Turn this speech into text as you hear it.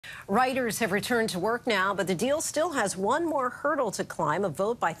Writers have returned to work now, but the deal still has one more hurdle to climb. A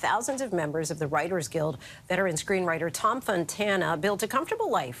vote by thousands of members of the Writers Guild. Veteran screenwriter Tom Fontana built a comfortable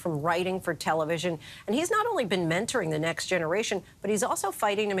life from writing for television, and he's not only been mentoring the next generation, but he's also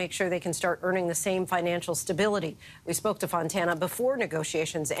fighting to make sure they can start earning the same financial stability. We spoke to Fontana before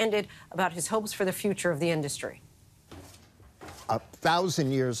negotiations ended about his hopes for the future of the industry.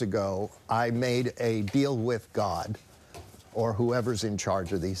 1,000 years ago, I made a deal with God, or whoever's in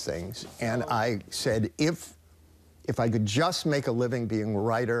charge of these things, and I said, if I could just make a living being a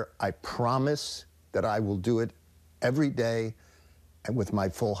writer, I promise that I will do it every day and with my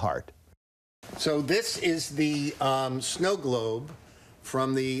full heart. So this is the snow globe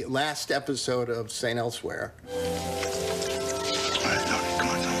from the last episode of St. Elsewhere.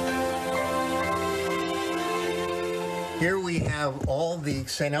 Here we have all the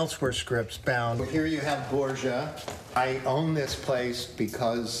St. Elsewhere scripts bound. Here you have Borgia. I own this place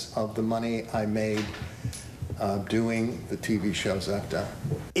because of the money I made doing the TV shows I've done.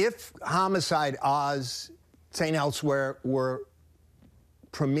 If Homicide Oz, St. Elsewhere were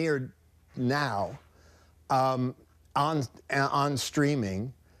premiered now on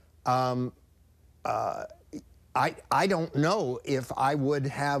streaming, I don't know if I would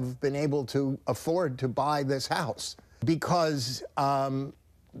have been able to afford to buy this house, because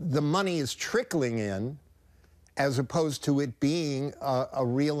the money is trickling in as opposed to it being a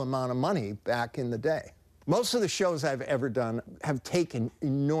real amount of money back in the day. Most of the shows I've ever done have taken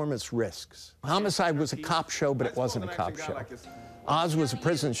enormous risks. Homicide was a cop show, but it wasn't a cop show. Oz was a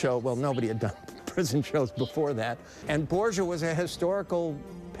prison show. Well, nobody had done prison shows before that. And Borgia was a historical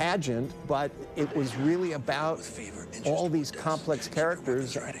pageant, but it was really about all these complex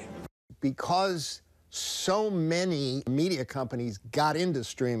characters. Because so many media companies got into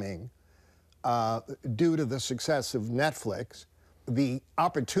streaming due to the success of Netflix, the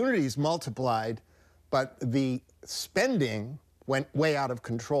opportunities multiplied, but the spending went way out of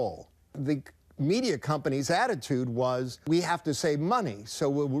control. The media company's attitude was, we have to save money, so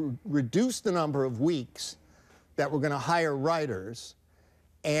we'll reduce the number of weeks that we're going to hire writers.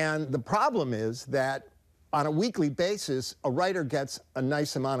 And the problem is that on a weekly basis, a writer gets a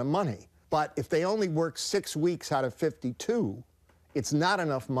nice amount of money. But if they only work 6 weeks out of 52, it's not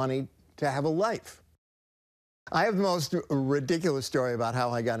enough money to have a life. I have the most ridiculous story about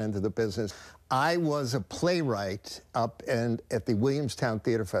how I got into the business. I was a playwright up at the Williamstown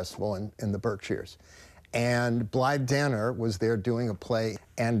Theater Festival in the Berkshires. And Blythe Danner was there doing a play,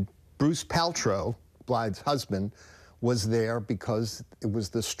 and Bruce Paltrow, Blythe's husband, was there because it was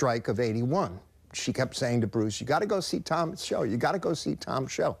the strike of '81. She kept saying to Bruce, you got to go see Tom's show. You got to go see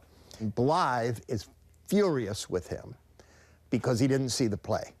Tom's show. And Blythe is furious with him because he didn't see the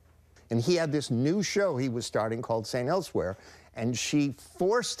play. And he had this new show he was starting called St. Elsewhere, and she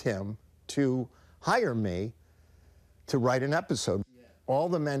forced him to hire me to write an episode. All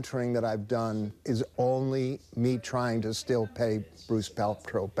the mentoring that I've done is only me trying to still pay Bruce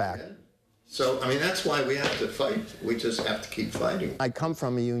Paltrow back. So, I mean, that's why we have to fight. We just have to keep fighting. I come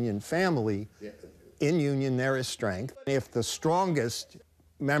from a union family. In union, there is strength. If the strongest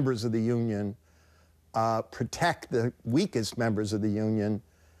members of the union protect the weakest members of the union,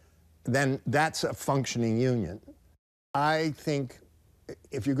 then that's a functioning union. I think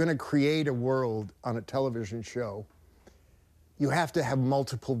if you're going to create a world on a television show, you have to have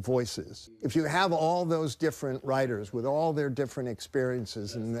multiple voices. If you have all those different writers with all their different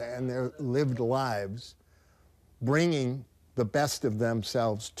experiences and their lived lives, bringing the best of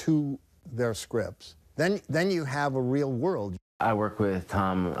themselves to their scripts, then you have a real world. I work with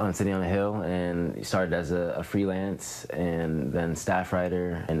Tom on City on the Hill, and he started as a freelance and then staff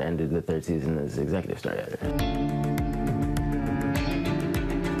writer, and ended the 3rd season as executive story editor.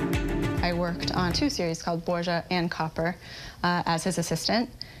 I worked on 2 series called Borgia and Copper as his assistant,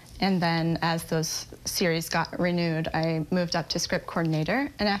 and then as those series got renewed, I moved up to script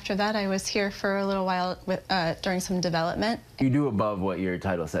coordinator, and after that I was here for a little while with, during some development. You do above what your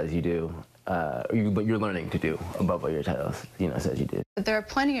title says you do. But you're learning to do above what your title says you do. There are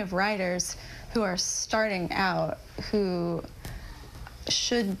plenty of writers who are starting out who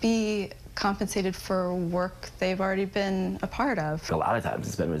should be compensated for work they've already been a part of. A lot of times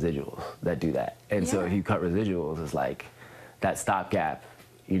it's been residuals that do that. And so if you cut residuals, it's like that stopgap,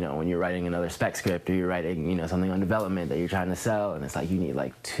 when you're writing another spec script or you're writing, something on development that you're trying to sell, and it's like you need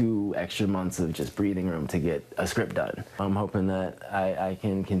like 2 extra months of just breathing room to get a script done. I'm hoping that I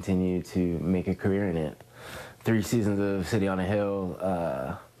can continue to make a career in it. 3 seasons of City on a Hill,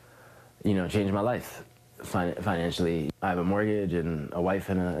 changed my life. financially. I have a mortgage and a wife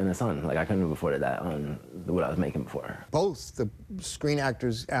and a son. Like, I couldn't have afforded that on what I was making before. Both the Screen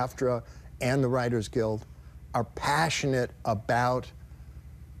Actors AFTRA and the Writers Guild are passionate about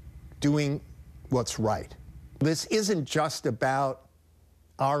doing what's right. This isn't just about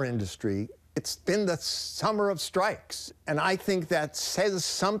our industry. It's been the summer of strikes. And I think that says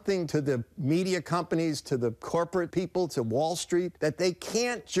something to the media companies, to the corporate people, to Wall Street, that they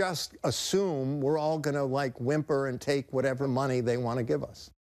can't just assume we're all going to like whimper and take whatever money they want to give us.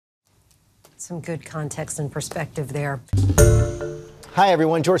 Some good context and perspective there. Hi,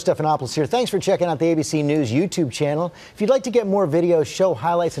 everyone. George Stephanopoulos here. Thanks for checking out the ABC News YouTube channel. If you'd like to get more videos, show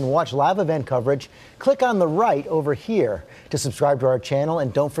highlights, and watch live event coverage, click on the right over here to subscribe to our channel.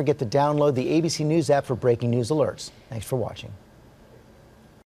 And don't forget to download the ABC News app for breaking news alerts. Thanks for watching.